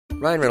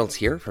Ryan Reynolds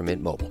here from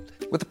Mint Mobile.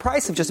 With the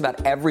price of just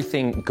about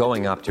everything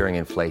going up during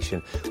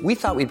inflation, we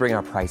thought we'd bring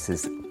our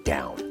prices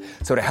down.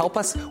 So to help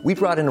us, we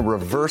brought in a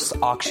reverse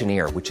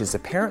auctioneer, which is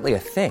apparently a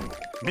thing.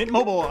 Mint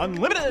Mobile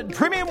Unlimited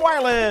Premium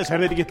Wireless. How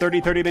to get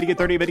 30, 30, bit to get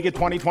 30, bit to get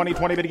 20, 20,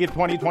 20, bit to get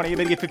 20, 20,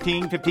 bit to get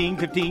 15, 15,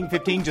 15,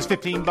 15, just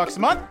 $15 a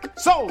month?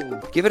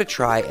 Sold! Give it a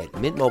try at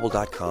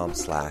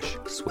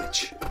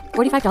mintmobile.com/switch.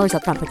 $45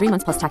 up front for 3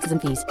 months plus taxes and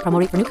fees. Promo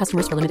rate for new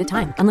customers for limited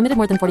time. Unlimited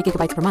more than 40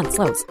 gigabytes per month.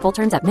 Slows full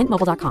terms at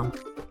mintmobile.com.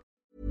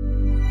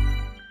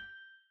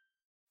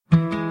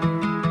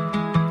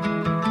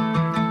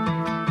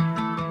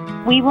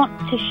 We want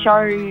to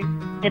show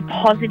the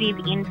positive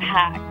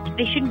impact.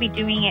 They shouldn't be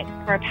doing it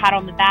for a pat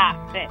on the back,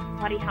 but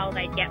bloody hell,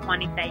 they'd get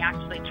one if they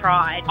actually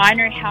tried. I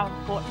know how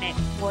important it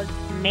was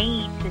for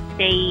me to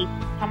see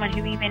someone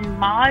who even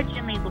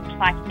marginally looked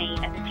like me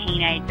as a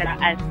teenager,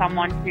 as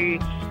someone who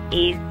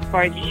is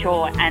both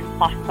short and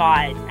plus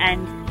size.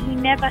 And you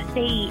never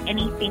see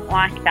anything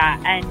like that.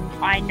 And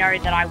I know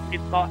that I would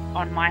have got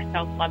on my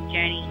self-love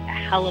journey a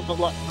hell of a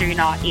lot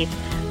sooner if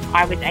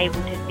I was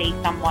able to see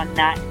someone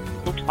that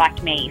looked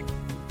like me.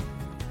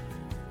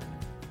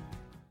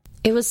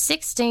 It was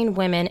 16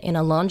 women in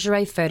a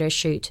lingerie photo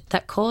shoot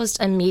that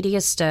caused a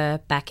media stir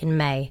back in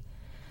May.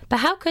 But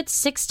how could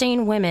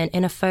 16 women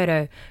in a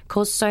photo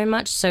cause so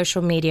much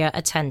social media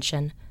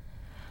attention?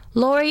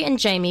 Laurie and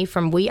Jamie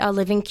from We Are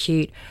Living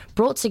Cute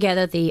brought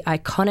together the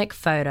iconic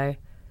photo.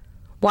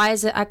 Why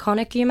is it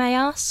iconic, you may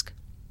ask?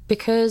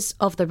 Because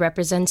of the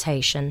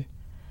representation.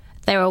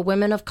 There are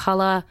women of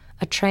colour,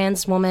 a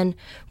trans woman,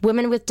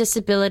 women with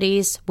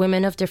disabilities,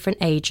 women of different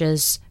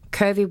ages,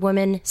 curvy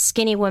women,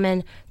 skinny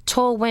women,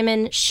 tall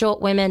women,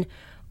 short women,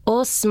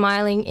 all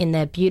smiling in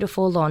their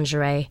beautiful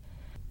lingerie.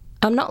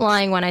 I'm not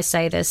lying when I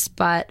say this,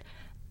 but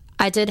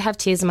I did have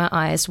tears in my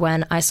eyes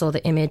when I saw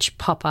the image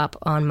pop up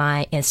on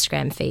my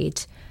Instagram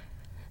feed.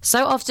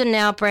 So often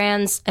now,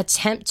 brands'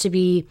 attempt to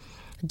be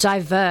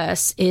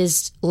diverse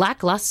is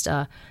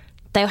lackluster.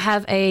 They'll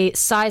have a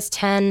size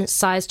 10,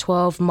 size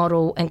 12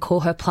 model and call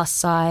her plus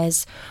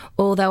size,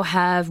 or they'll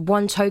have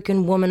one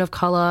token woman of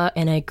colour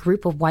in a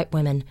group of white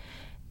women.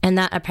 And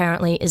that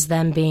apparently is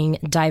them being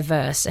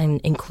diverse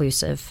and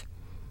inclusive.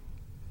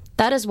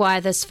 That is why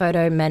this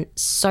photo meant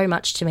so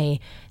much to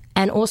me,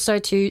 and also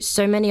to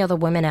so many other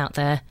women out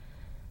there.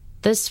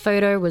 This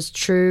photo was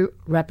true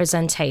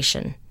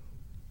representation.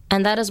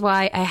 And that is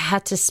why I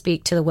had to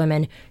speak to the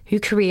women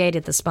who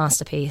created this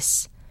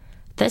masterpiece.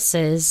 This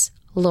is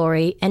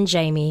Laurie and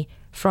Jamie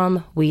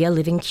from We Are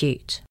Living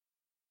Cute.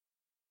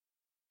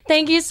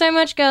 Thank you so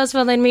much, girls,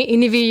 for letting me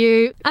interview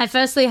you. I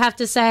firstly have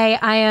to say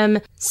I am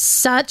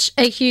such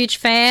a huge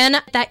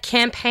fan. That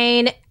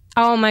campaign,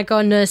 oh my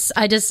goodness.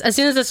 As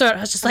soon as I saw it, I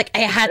was just like,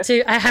 I have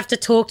to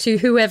talk to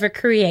whoever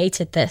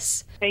created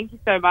this. Thank you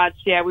so much.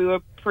 Yeah, we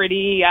were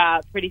pretty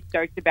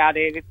stoked about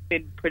it. It's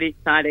been pretty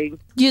exciting.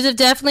 You have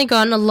definitely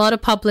gotten a lot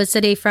of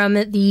publicity from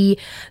the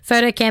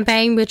photo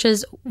campaign, which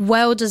is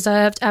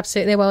well-deserved,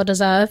 absolutely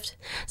well-deserved.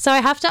 So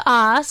I have to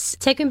ask,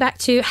 taking back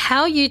to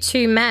how you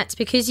two met,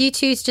 because you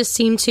two just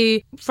seem to,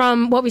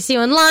 from what we see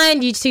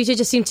online, you two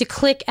just seem to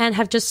click and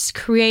have just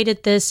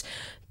created this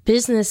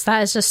business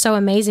that is just so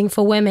amazing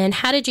for women.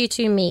 How did you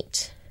two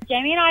meet?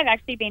 Jamie and I have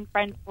actually been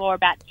friends for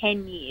about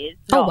 10 years.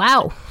 Oh,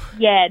 wow.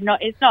 Yeah,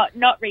 it's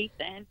not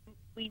recent.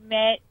 We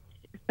met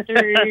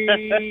through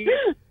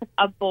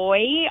a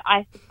boy,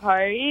 I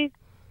suppose.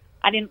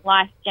 I didn't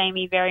like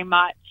Jamie very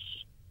much.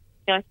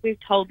 I feel like we've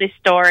told this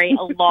story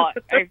a lot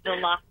over the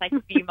last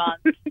few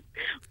months.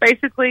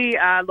 Basically,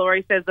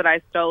 Laurie says that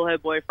I stole her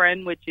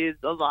boyfriend, which is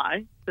a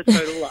lie. It's a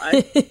total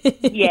lie.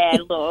 Yeah,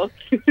 look.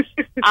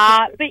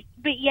 But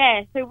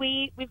yeah, so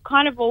we've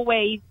kind of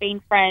always been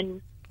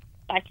friends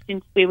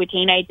since we were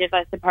teenagers,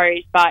 I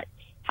suppose, but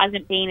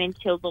hasn't been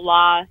until the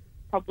last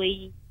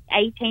probably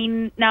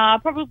 18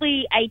 months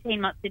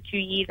to 2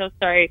 years or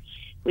so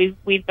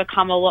we've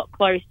become a lot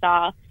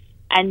closer.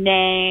 And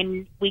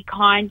then we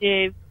kind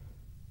of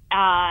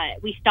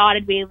we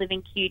started We Are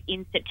Living Cute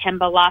in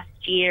September last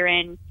year,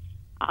 and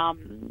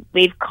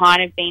we've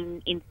kind of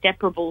been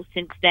inseparable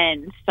since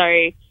then.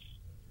 So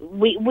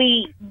we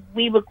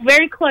were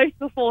very close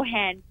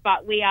beforehand,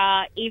 but we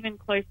are even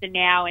closer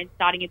now, and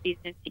starting a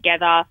business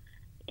together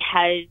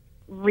has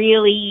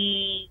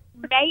really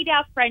made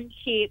our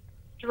friendship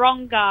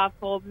stronger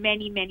for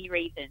many, many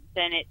reasons,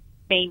 and it's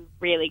been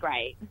really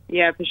great.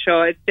 Yeah, for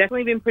sure. It's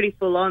definitely been pretty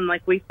full on.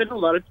 We spent a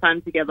lot of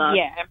time together.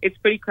 Yeah. It's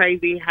pretty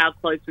crazy how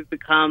close we've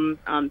become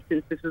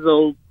since this has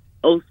all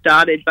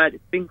started, but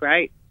it's been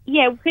great.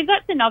 Yeah, because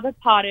that's another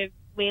part of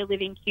We're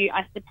Living Cute,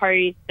 I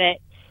suppose, that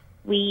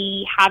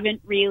we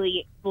haven't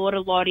really explored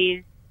a lot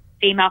is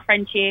female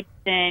friendships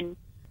and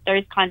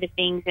those kinds of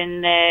things,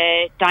 and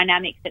the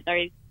dynamics that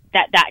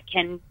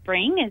can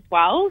bring as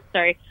well. So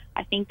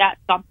I think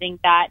that's something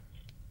that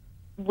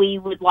we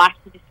would like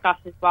to discuss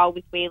as well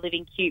with We're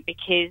Living Cute,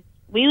 because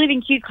We're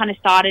Living Cute kind of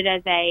started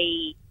as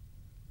a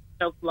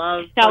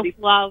self-love,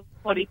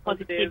 body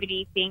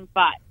positivity thing,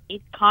 but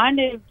it's kind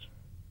of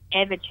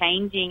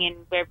ever-changing,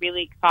 and we're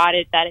really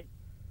excited that it's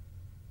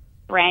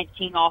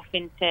branching off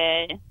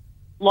into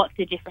lots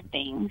of different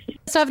things.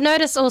 So I've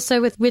noticed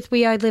also with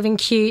We Are Living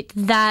Cute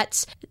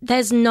that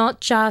there's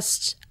not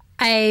just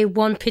a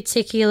one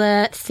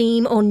particular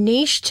theme or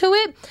niche to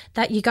it,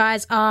 that you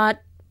guys are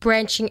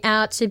branching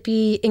out to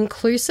be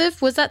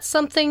inclusive. Was that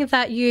something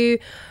that you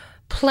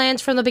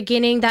planned from the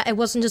beginning, that it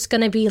wasn't just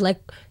going to be like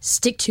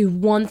stick to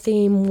one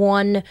theme,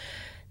 one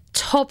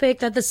topic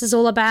that this is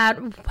all about?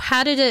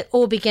 How did it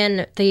all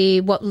begin,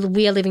 what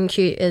We Are Living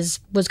Cute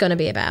was going to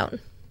be about?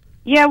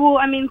 Yeah, well,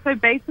 I mean, so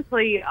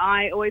basically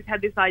I always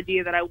had this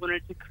idea that I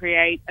wanted to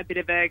create a bit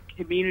of a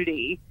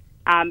community,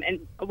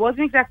 and I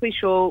wasn't exactly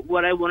sure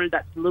what I wanted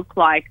that to look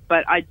like,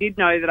 but I did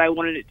know that I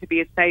wanted it to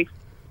be a safe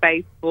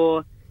space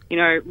for, you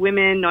know,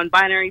 women,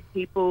 non-binary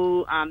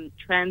people,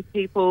 trans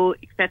people,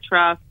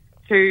 etc.,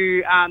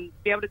 to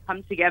be able to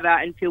come together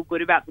and feel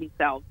good about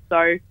themselves.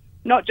 So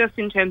not just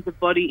in terms of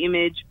body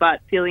image,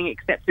 but feeling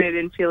accepted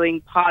and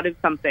feeling part of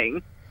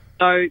something.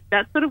 So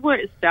that's sort of where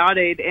it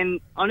started. And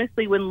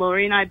honestly, when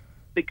Laurie and I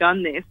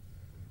begun this,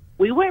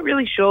 we weren't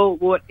really sure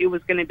what it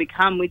was going to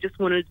become. We just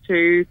wanted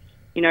to,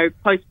 you know,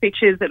 post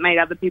pictures that made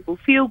other people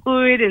feel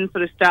good and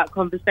sort of start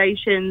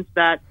conversations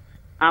that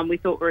we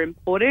thought were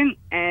important.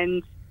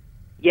 And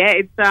yeah,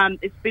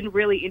 it's been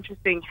really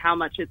interesting how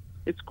much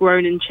it's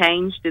grown and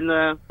changed in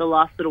the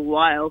last little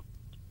while.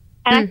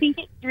 And I think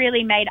it's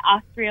really made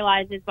us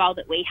realise as well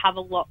that we have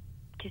a lot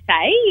to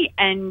say,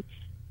 and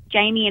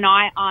Jamie and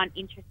I aren't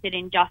interested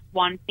in just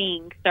one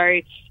thing, so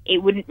it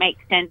wouldn't make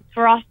sense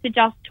for us to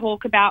just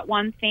talk about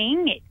one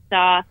thing.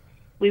 It's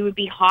we would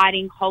be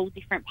hiding whole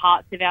different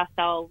parts of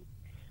ourselves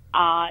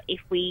if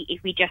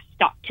we just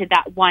stuck to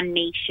that one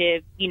niche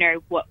of, you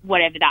know,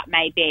 whatever that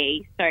may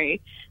be. So,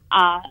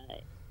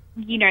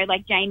 you know,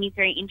 like Jamie's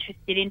very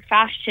interested in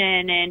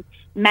fashion and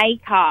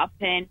makeup,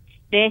 and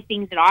they're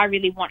things that I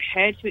really want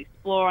her to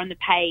explore on the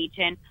page,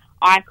 and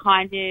I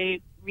kind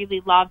of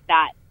really love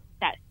that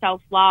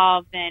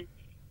self-love and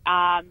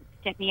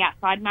stepping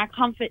outside my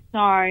comfort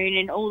zone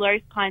and all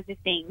those kinds of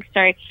things.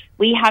 So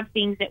we have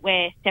things that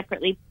we're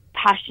separately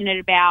passionate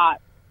about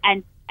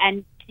and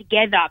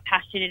together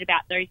passionate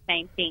about those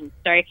same things.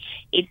 So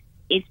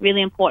it's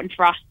really important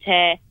for us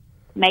to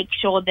make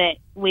sure that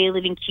We're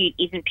Living Cute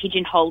isn't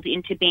pigeonholed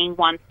into being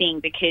one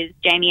thing, because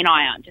Jamie and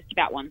I aren't just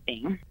about one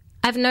thing.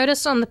 I've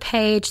noticed on the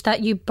page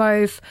that you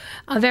both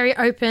are very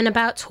open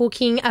about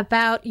talking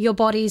about your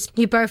bodies.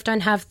 You both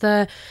don't have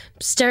the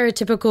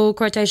stereotypical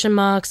quotation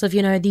marks of,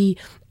 you know, the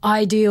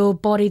ideal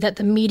body that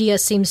the media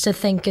seems to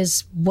think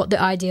is what the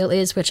ideal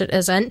is, which it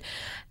isn't.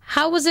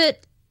 How was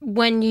it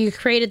when you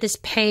created this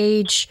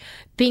page,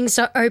 being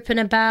so open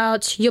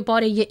about your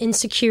body, your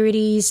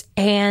insecurities,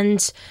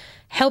 and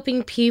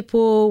helping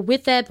people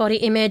with their body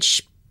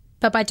image,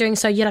 but by doing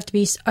so, you'd have to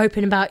be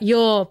open about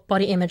your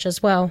body image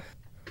as well?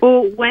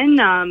 Well,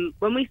 when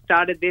we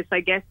started this,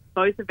 I guess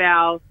both of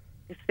our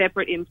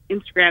separate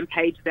Instagram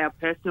pages, our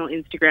personal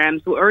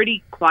Instagrams, were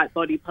already quite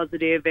body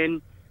positive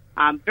and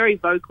very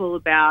vocal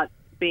about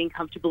being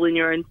comfortable in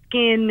your own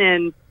skin.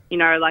 And, you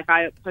know, like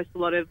I post a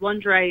lot of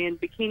lingerie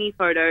and bikini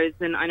photos,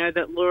 and I know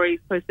that Laurie's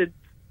posted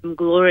some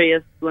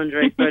glorious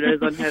lingerie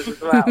photos on hers as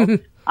well.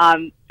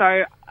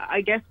 So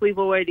I guess we've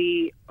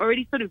already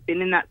sort of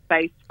been in that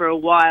space for a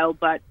while,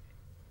 but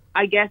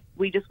I guess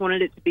we just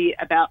wanted it to be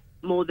about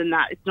more than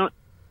that.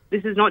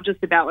 This is not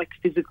just about like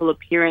physical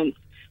appearance.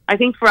 I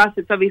think for us,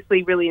 it's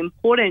obviously really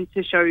important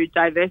to show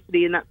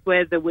diversity, and that's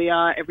where the We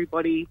Are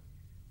Everybody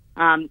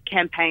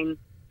campaign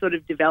sort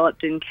of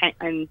developed and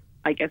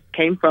I guess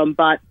came from.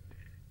 But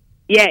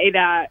yeah,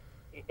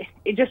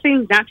 it just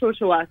seems natural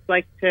to us,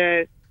 like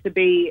to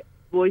be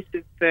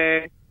voices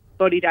for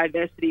body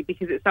diversity,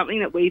 because it's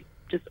something that we've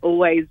just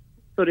always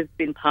sort of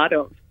been part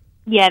of.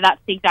 Yeah, that's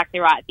exactly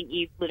right. I think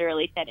you've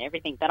literally said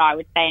everything that I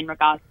would say in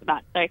regards to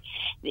that. So,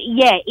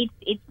 yeah,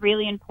 it's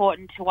really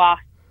important to us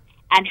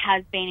and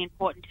has been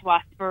important to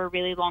us for a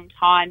really long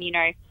time. You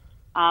know,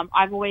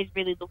 I've always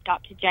really looked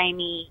up to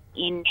Jamie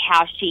in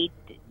how she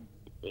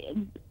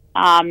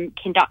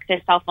conducts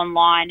herself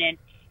online and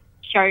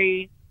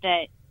shows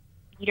that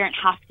you don't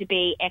have to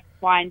be X,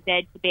 Y, and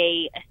Z to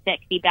be a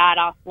sexy,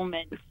 badass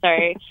woman. So,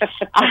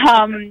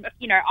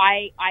 you know,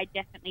 I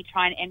definitely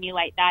try and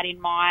emulate that in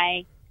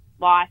my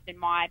life and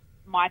my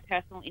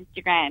personal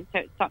Instagram. So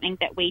it's something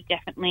that we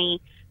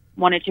definitely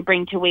wanted to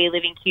bring to We're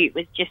Living Cute,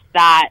 was just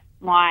that,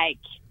 like,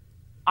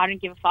 I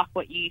don't give a fuck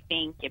what you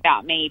think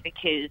about me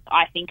because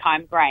I think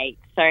I'm great.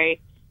 So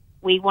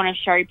we want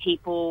to show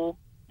people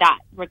that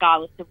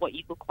regardless of what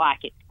you look like,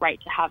 it's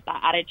great to have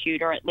that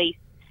attitude, or at least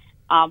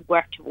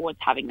work towards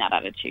having that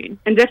attitude.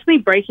 And definitely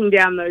breaking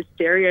down those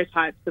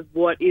stereotypes of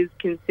what is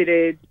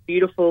considered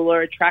beautiful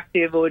or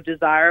attractive or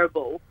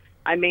desirable.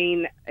 I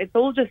mean, it's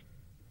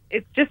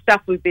just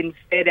stuff we've been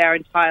fed our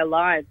entire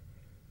lives.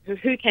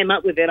 Who came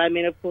up with it? I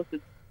mean, of course,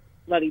 it's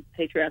bloody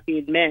patriarchy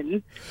and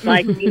men.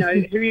 Like, you know,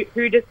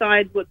 who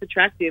decides what's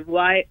attractive?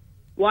 Why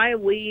have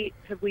we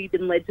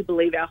been led to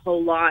believe our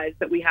whole lives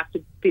that we have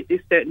to fit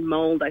this certain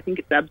mold? I think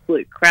it's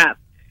absolute crap.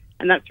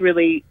 And that's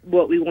really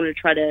what we want to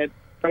try to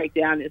break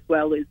down as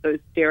well, is those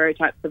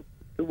stereotypes of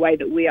the way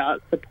that we are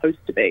supposed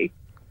to be.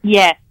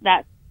 Yeah,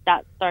 that's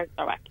that's so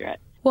accurate.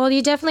 Well,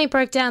 you definitely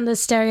broke down the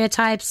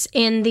stereotypes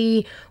in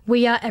the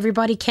We Are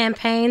Everybody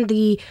campaign,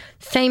 the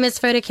famous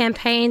photo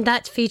campaign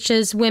that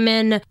features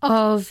women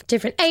of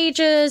different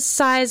ages,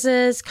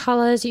 sizes,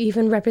 colours. You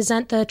even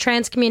represent the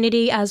trans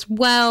community as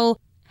well.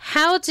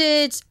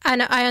 And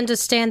I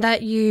understand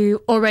that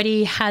you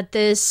already had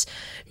this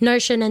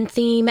notion and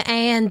theme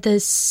and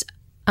this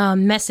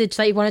message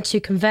that you wanted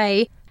to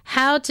convey.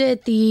 How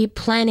did the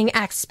planning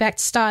aspect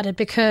started?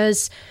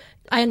 Because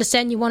I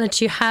understand you wanted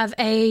to have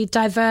a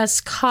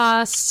diverse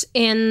cast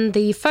in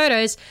the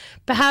photos,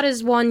 but how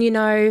does one,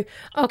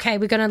 okay,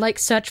 we're going to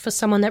search for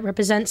someone that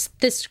represents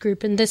this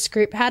group and this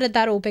group. How did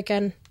that all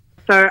begin?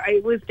 So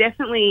it was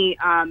definitely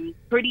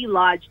pretty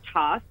large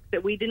task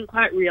that we didn't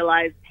quite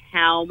realise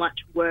how much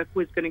work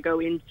was going to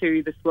go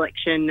into the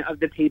selection of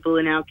the people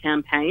in our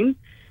campaign.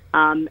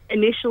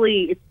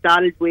 Initially, it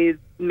started with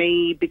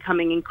me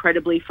becoming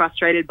incredibly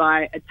frustrated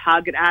by a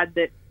Target ad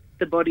that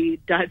the body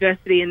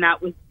diversity in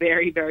that was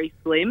very, very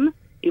slim,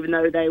 even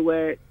though they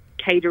were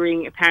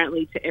catering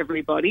apparently to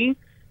everybody.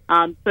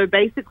 So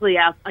basically,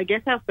 our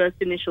first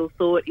initial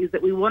thought is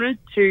that we wanted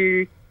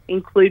to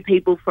include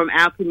people from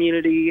our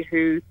community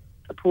who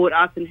support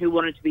us and who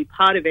wanted to be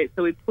part of it.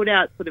 So we put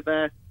out sort of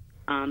a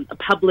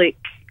public,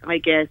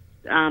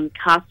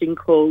 casting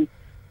call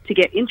to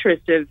get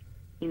interest of,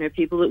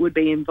 people that would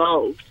be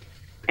involved.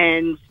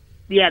 And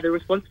the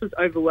response was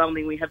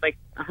overwhelming. We had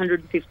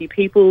 150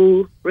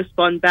 people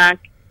respond back.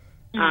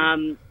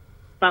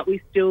 But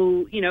we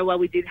still, while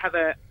we did have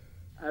a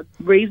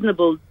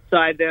reasonable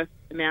diverse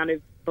amount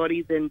of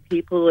bodies and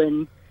people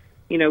and,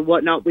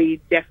 whatnot,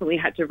 we definitely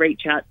had to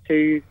reach out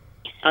to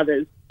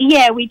others.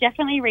 Yeah, we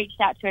definitely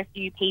reached out to a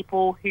few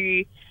people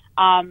who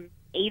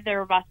either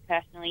of us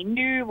personally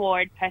knew or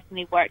had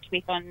personally worked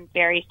with on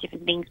various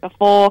different things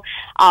before,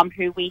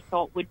 who we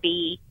thought would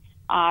be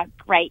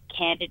great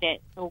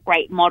candidates or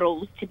great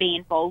models to be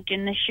involved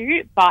in the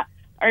shoot. But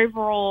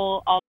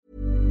overall...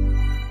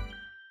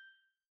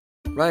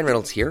 Ryan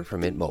Reynolds here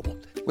from Mint Mobile.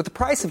 With the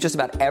price of just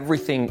about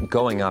everything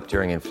going up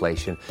during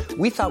inflation,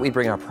 we thought we'd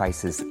bring our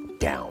prices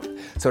down.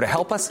 So to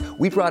help us,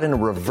 we brought in a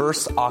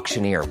reverse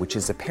auctioneer, which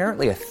is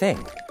apparently a thing.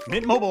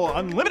 Mint Mobile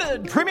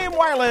Unlimited Premium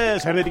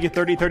Wireless. How to get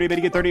 30, 30, bit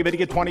to get 30, bit to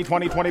get 20,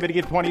 20, 20, bit to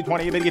get 20,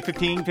 20, bit to get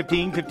 15,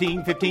 15,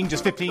 15, 15,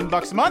 just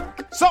 $15 a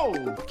month?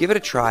 Sold! Give it a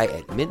try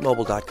at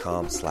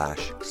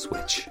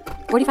mintmobile.com/switch.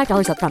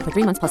 $45 up front for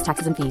 3 months plus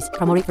taxes and fees.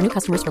 Promo rate for new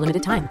customers for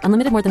limited time.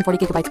 Unlimited more than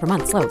 40 gigabytes per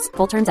month. Slows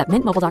full terms at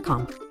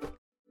mintmobile.com.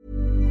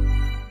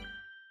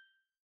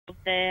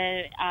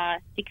 The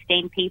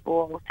 16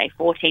 people, or say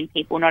 14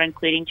 people, not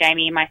including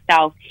Jamie and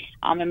myself,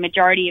 a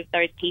majority of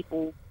those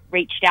people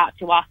reached out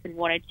to us and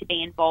wanted to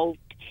be involved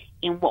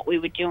in what we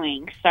were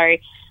doing. So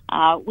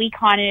we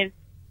kind of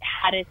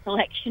had a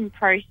selection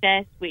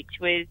process which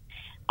was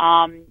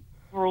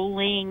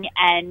grueling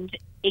and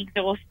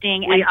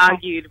exhausting. We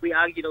argued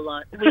a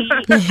lot. We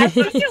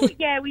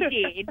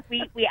did.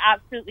 We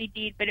absolutely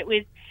did. But it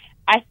was,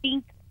 I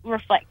think,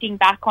 reflecting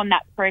back on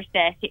that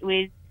process, it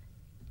was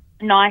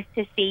nice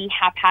to see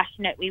how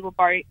passionate we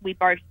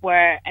both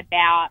were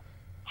about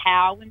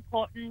how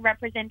important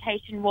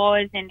representation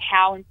was and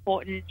how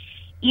important,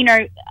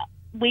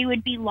 we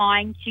would be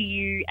lying to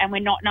you, and we're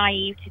not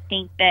naive to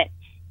think that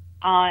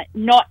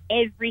not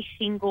every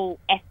single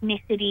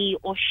ethnicity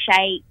or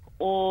shape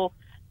or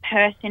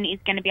person is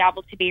going to be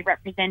able to be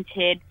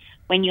represented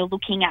when you're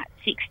looking at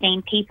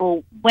 16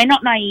 people. We're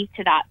not naive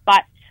to that,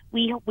 but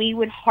we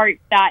would hope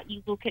that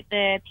you look at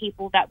the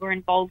people that were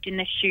involved in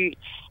the shoot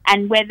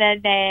and whether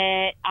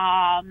they're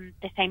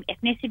the same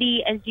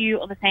ethnicity as you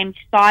or the same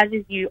size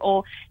as you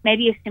or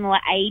maybe a similar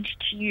age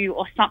to you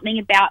or something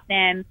about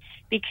them,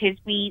 because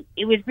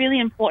it was really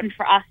important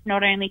for us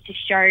not only to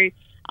show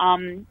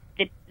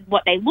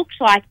what they looked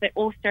like, but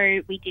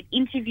also we did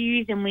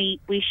interviews and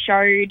we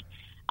showed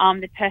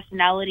the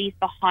personalities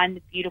behind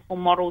the beautiful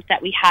models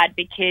that we had,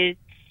 because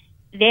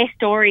their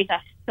stories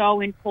are so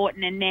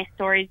important and their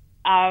stories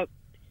are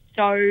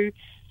so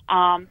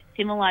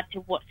similar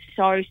to what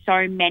so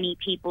many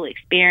people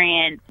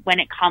experience when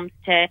it comes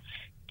to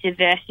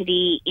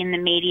diversity in the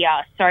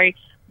media. So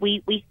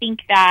we think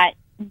that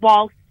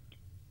whilst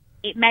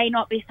it may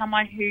not be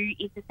someone who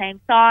is the same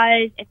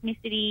size,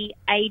 ethnicity,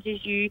 age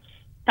as you,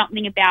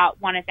 something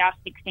about one of our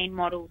 16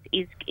 models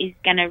is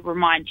going to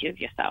remind you of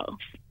yourself.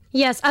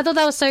 Yes, I thought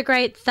that was so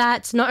great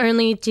that not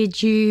only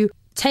did you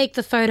take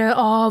the photo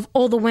of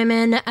all the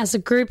women as a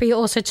group, but you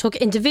also took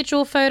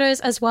individual photos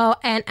as well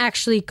and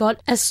actually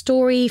got a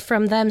story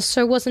from them.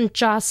 So it wasn't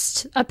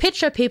just a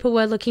picture people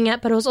were looking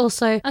at, but it was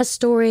also a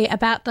story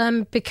about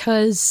them,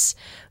 because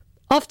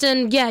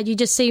often, you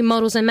just see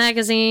models in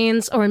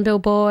magazines or in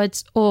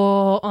billboards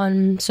or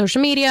on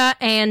social media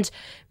and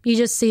you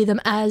just see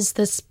them as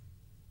this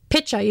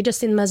picture, you just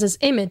see them as this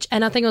image.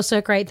 And I think it was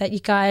so great that you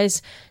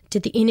guys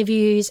did the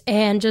interviews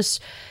and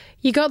just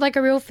you got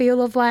a real feel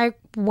of why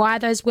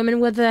those women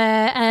were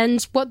there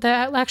and what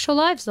their actual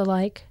lives are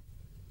like.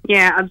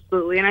 Yeah,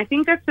 absolutely. And I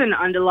think that's an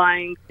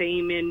underlying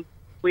theme in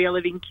We Are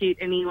Living Cute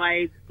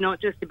anyways. It's not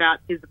just about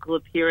physical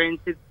appearance.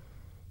 It's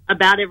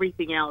about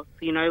everything else.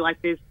 You know,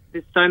 like there's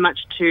so much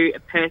to a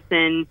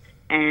person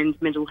and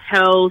mental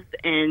health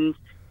and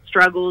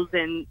struggles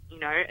and, you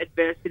know,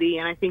 adversity.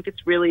 And I think it's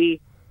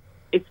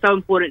so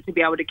important to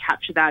be able to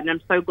capture that. And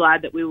I'm so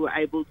glad that we were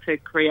able to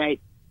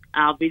create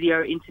our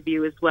video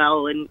interview as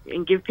well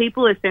and give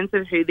people a sense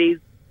of who these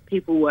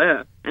people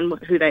were and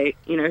who they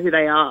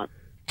are.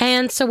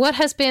 And so what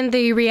has been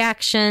the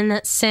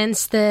reaction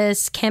since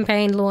this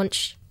campaign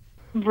launch?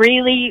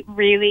 Really,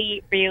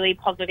 really, really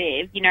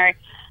positive. You know,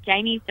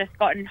 Jamie's just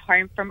gotten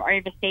home from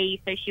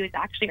overseas, so she was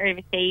actually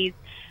overseas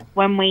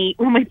when we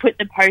put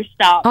the post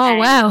up. Oh,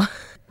 wow.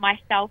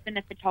 Myself and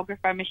the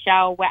photographer,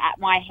 Michelle, were at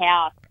my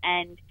house,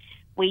 and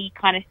we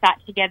kind of sat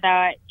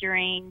together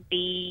during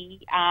the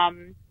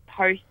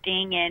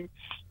posting, and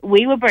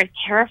we were both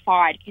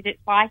terrified because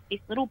it's like this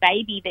little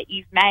baby that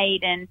you've made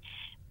and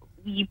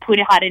you put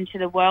it out into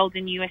the world,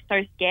 and you are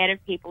so scared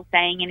of people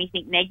saying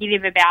anything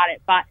negative about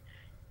it. But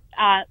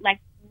like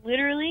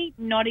literally,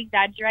 not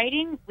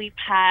exaggerating, we've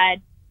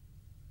had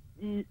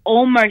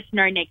almost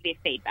no negative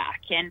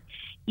feedback. And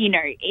you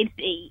know,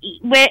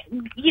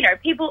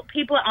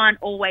 people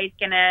aren't always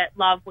going to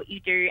love what you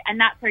do, and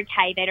that's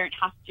okay. They don't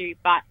have to,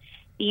 but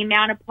the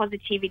amount of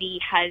positivity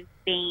has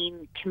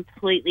been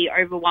completely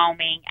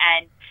overwhelming,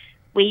 and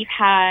we've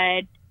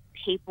had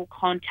people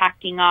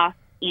contacting us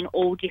in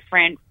all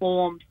different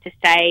forms to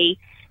say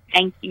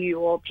thank you,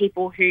 or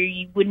people who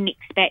you wouldn't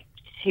expect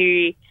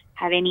to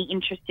have any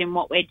interest in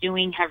what we're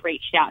doing have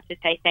reached out to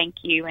say thank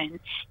you, and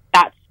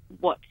that's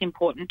what's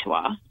important to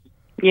us.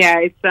 Yeah,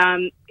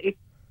 it's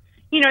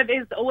you know,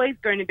 there's always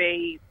going to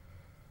be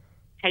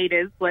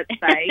haters, let's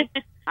say,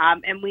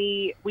 and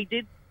we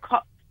did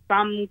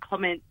some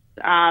comments,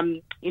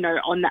 you know,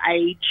 on the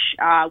Age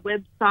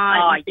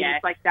website and things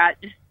like that.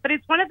 But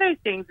it's one of those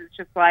things. It's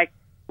just like,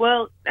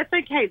 well, that's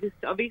okay. This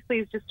obviously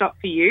is just not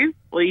for you,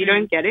 or you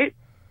don't get it.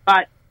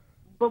 But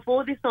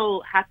before this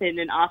all happened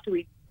and after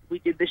we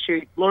did the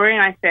shoot, Laurie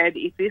and I said,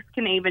 if this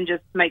can even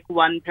just make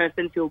one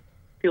person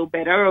feel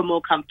better or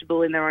more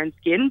comfortable in their own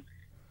skin,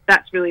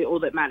 that's really all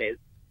that matters.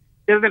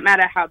 It doesn't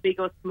matter how big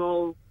or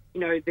small,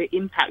 you know, the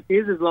impact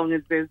is, as long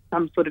as there's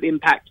some sort of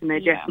impact, and there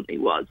definitely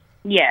was.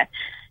 Yeah,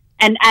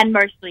 and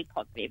mostly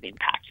positive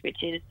impact,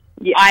 which is,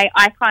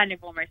 I kind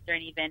of almost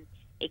don't even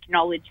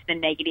acknowledge the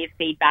negative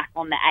feedback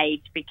on the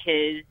Age,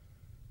 because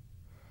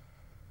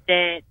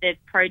the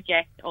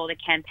project or the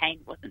campaign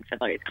wasn't for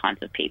those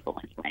kinds of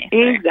people anyway. So.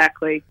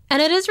 Exactly.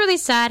 And it is really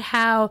sad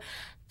how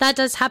that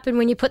does happen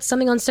when you put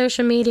something on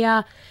social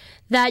media,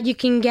 that you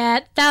can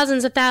get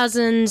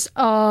thousands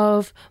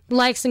of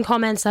likes and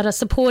comments that are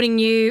supporting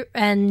you,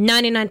 and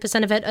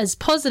 99% of it is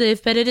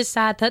positive. But it is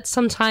sad that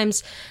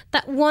sometimes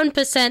that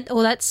 1%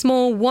 or that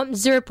small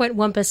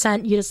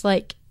 0.1%, you just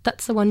like,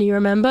 that's the one you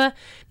remember.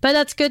 But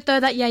that's good, though,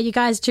 that, you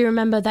guys do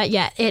remember that,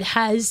 it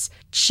has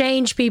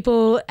changed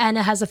people and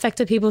it has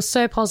affected people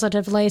so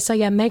positively. So,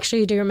 make sure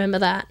you do remember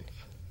that.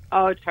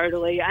 Oh,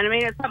 totally. And I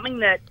mean, it's something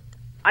that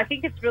I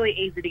think it's really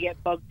easy to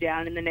get bogged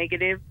down in the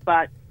negative,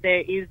 but there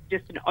is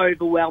just an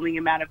overwhelming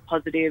amount of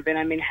positive, and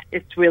I mean,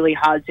 it's really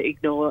hard to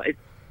ignore.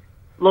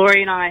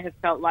 Laurie and I have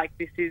felt like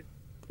this is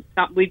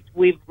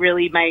we've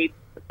really made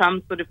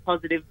some sort of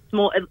positive,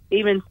 small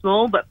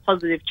but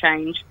positive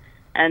change,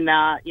 and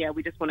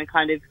we just want to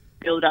kind of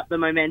build up the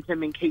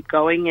momentum and keep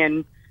going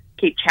and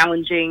keep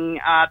challenging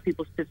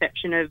people's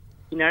perception of,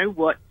 you know,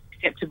 what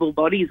acceptable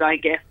bodies, I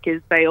guess,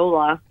 because they all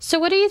are. So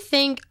what do you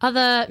think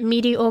other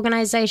media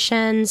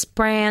organizations,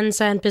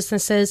 brands and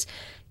businesses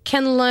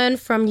can learn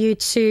from you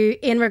two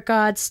in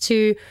regards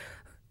to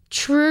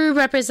true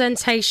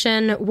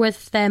representation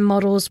with their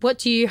models? What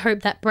do you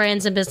hope that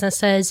brands and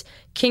businesses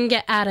can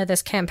get out of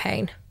this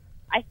campaign?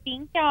 I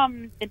think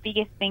the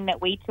biggest thing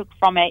that we took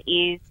from it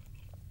is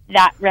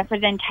that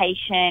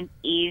representation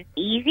is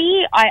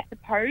easy, I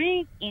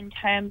suppose, in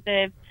terms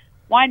of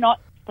why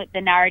not flip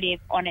the narrative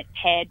on its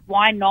head?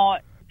 Why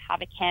not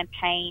have a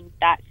campaign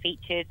that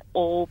features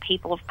all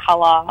people of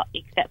colour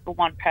except for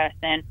one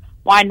person?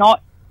 Why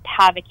not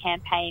have a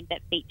campaign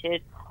that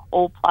features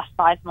all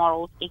plus-size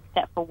models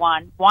except for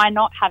one? Why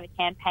not have a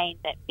campaign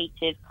that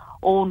features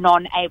all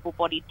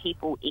non-able-bodied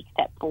people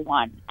except for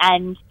one?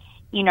 And,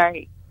 you know,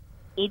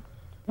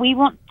 we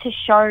want to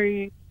show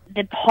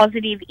the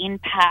positive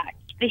impact.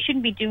 They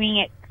shouldn't be doing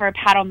it for a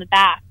pat on the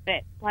back,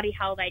 but bloody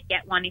hell, they'd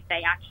get one if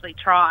they actually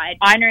tried.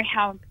 I know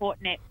how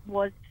important it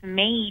was for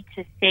me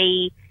to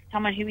see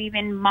someone who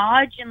even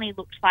marginally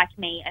looked like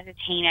me as a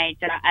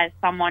teenager, as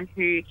someone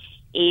who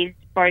is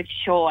both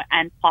short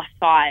and plus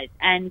size.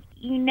 And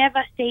you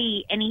never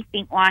see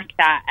anything like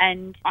that.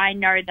 And I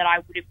know that I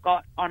would have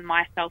got on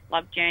my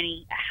self-love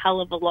journey a hell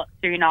of a lot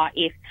sooner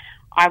if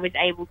I was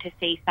able to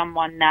see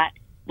someone that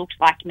looked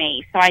like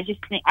me. So I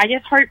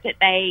just hope that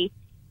they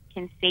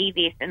can see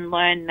this and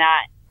learn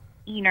that,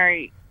 you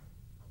know,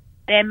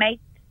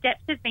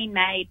 steps have been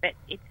made, but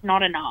it's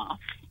not enough.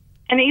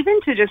 And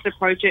even to just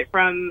approach it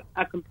from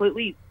a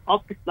completely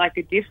opposite, like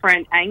a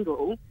different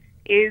angle,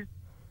 is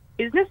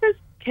businesses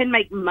can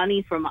make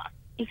money from us.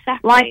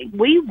 Exactly. Like,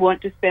 we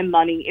want to spend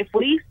money. If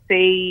we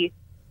see,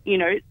 you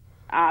know,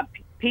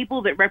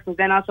 people that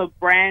represent us or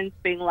brands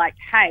being like,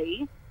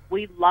 hey,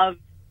 we love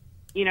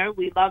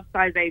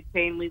size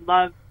 18, we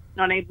love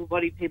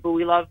non-able-bodied people,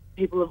 we love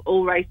people of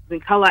all races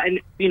and colour, and,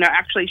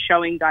 actually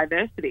showing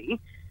diversity,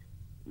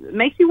 it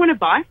makes you want to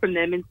buy from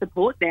them and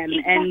support them.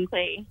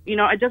 Exactly.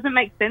 And, it doesn't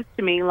make sense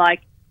to me,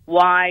 like,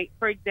 why,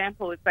 for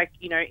example, it's like,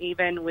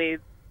 even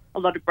with a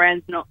lot of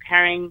brands not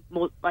carrying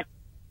more, like,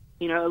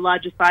 a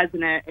larger size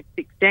than a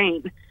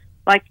 16,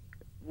 like,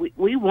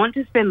 we want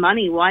to spend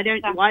money. Why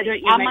don't you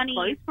make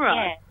clothes for us?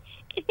 Yeah.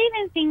 It's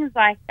even things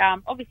like,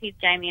 obviously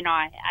Jamie and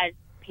I, as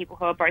people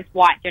who are both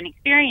white, don't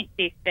experience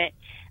this, but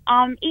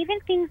even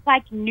things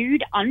like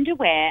nude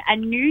underwear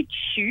and nude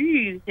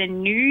shoes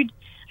and nude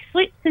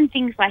slips and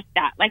things like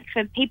that, like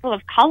for people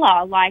of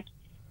colour, like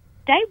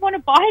they want to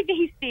buy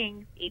these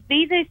things.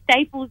 These are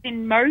staples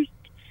in most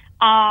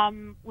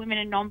women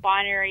and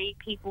non-binary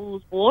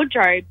people's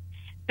wardrobes,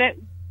 but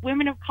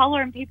women of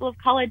colour and people of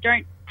colour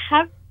don't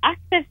have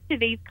access to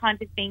these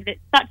kinds of things. It's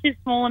such a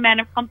small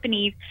amount of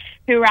companies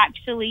who are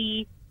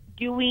actually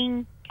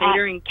doing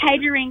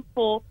catering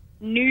for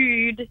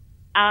nude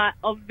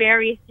of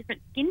various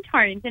different skin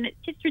tones, and it's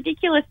just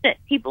ridiculous that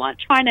people aren't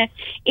trying to,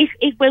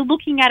 if we're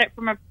looking at it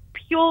from a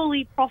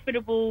purely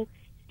profitable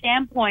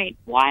standpoint,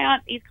 why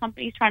aren't these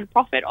companies trying to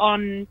profit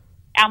on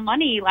our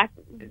money? Like,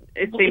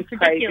 it seems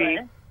crazy.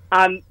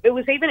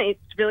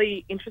 It's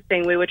really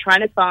interesting. We were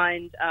trying to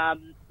find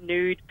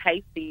nude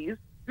pasties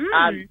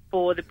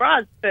for the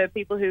bras for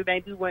people who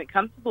maybe weren't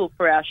comfortable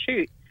for our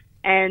shoot,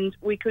 and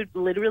we could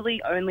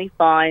literally only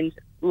find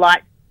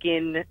light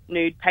skin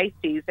nude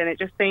pasties, and it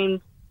just seemed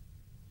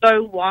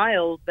so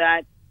wild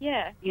that,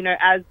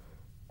 as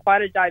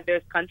quite a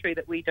diverse country,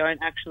 that we don't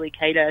actually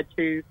cater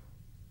to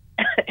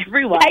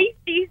everyone.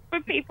 Pasties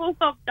for people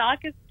of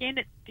darker skin,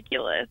 it's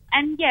ridiculous.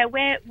 And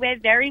we're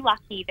very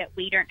lucky that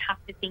we don't have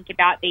to think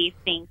about these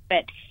things,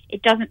 but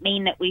it doesn't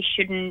mean that we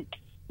shouldn't,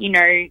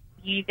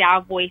 use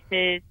our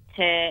voices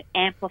to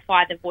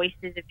amplify the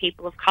voices of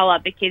people of colour,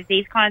 because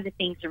these kinds of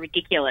things are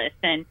ridiculous,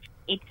 and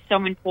it's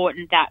so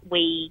important that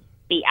we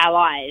be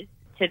allies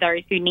to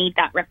those who need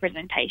that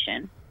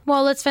representation.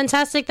 Well, it's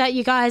fantastic that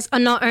you guys are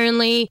not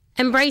only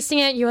embracing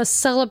it, you are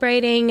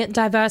celebrating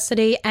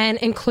diversity and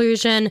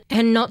inclusion,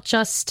 and not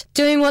just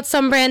doing what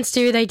some brands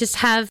do. They just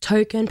have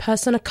token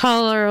person of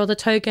color or the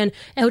token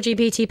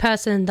LGBT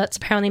person that's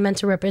apparently meant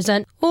to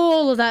represent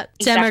all of that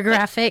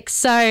demographic.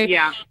 So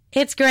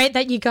it's great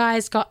that you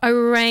guys got a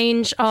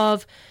range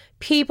of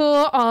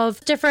people of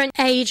different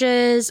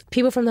ages,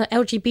 people from the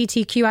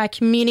LGBTQI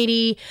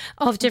community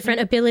of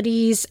different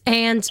abilities,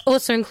 and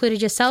also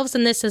included yourselves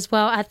in this as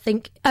well. I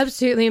think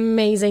absolutely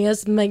amazing.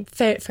 It's my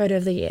favorite photo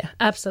of the year.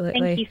 Absolutely.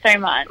 Thank you so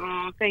much.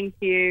 Oh, thank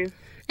you.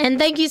 And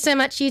thank you so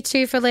much, you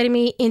two, for letting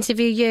me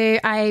interview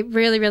you. I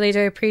really, really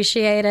do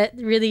appreciate it.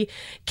 Really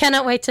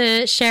cannot wait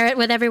to share it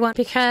with everyone,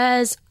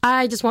 because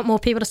I just want more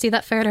people to see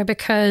that photo,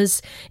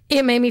 because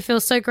it made me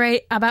feel so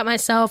great about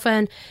myself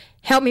and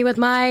help me with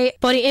my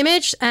body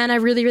image, and I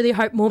really, really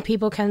hope more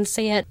people can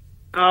see it.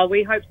 Oh,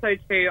 we hope so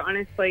too,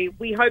 honestly.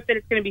 We hope that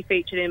it's going to be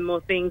featured in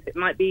more things. It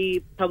might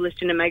be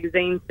published in a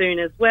magazine soon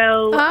as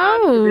well.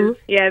 Oh.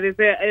 There's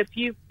a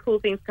few cool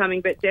things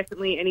coming, but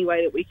definitely any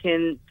way that we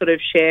can sort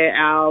of share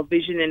our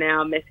vision and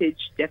our message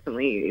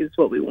definitely is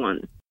what we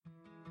want.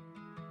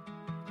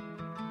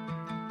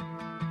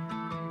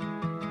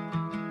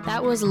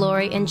 That was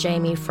Laurie and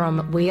Jamie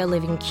from We Are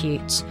Living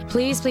Cute.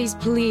 Please, please,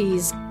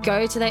 please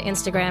go to their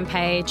Instagram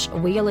page,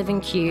 We Are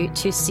Living Cute,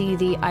 to see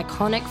the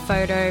iconic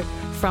photo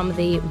from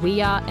the We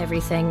Are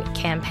Everything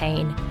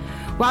campaign.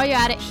 While you're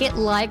at it, hit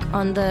like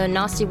on the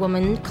Nasty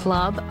Woman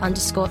Club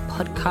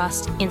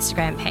 _podcast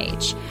Instagram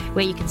page,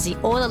 where you can see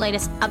all the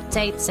latest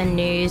updates and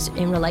news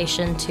in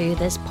relation to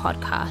this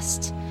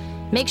podcast.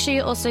 Make sure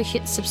you also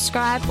hit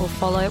subscribe or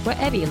follow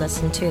wherever you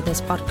listen to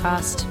this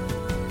podcast.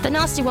 The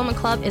Nasty Woman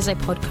Club is a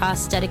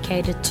podcast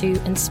dedicated to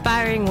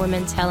inspiring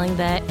women telling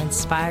their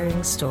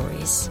inspiring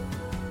stories.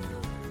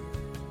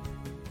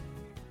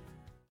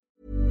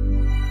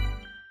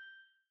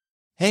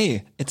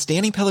 Hey, it's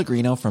Danny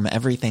Pellegrino from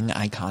Everything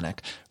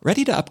Iconic.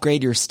 Ready to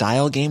upgrade your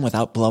style game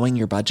without blowing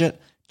your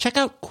budget? Check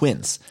out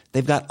Quince.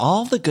 They've got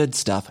all the good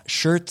stuff,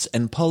 shirts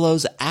and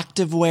polos,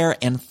 activewear,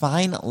 and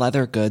fine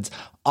leather goods,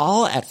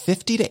 all at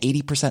 50 to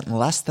 80%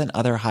 less than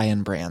other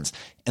high-end brands.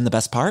 And the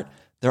best part?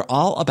 They're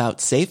all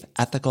about safe,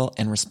 ethical,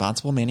 and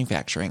responsible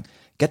manufacturing.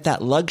 Get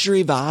that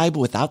luxury vibe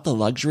without the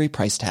luxury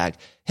price tag.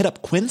 Hit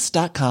up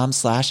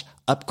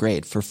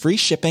quince.com/upgrade for free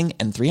shipping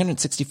and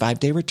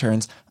 365-day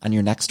returns on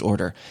your next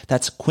order.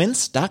 That's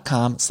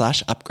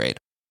quince.com/upgrade.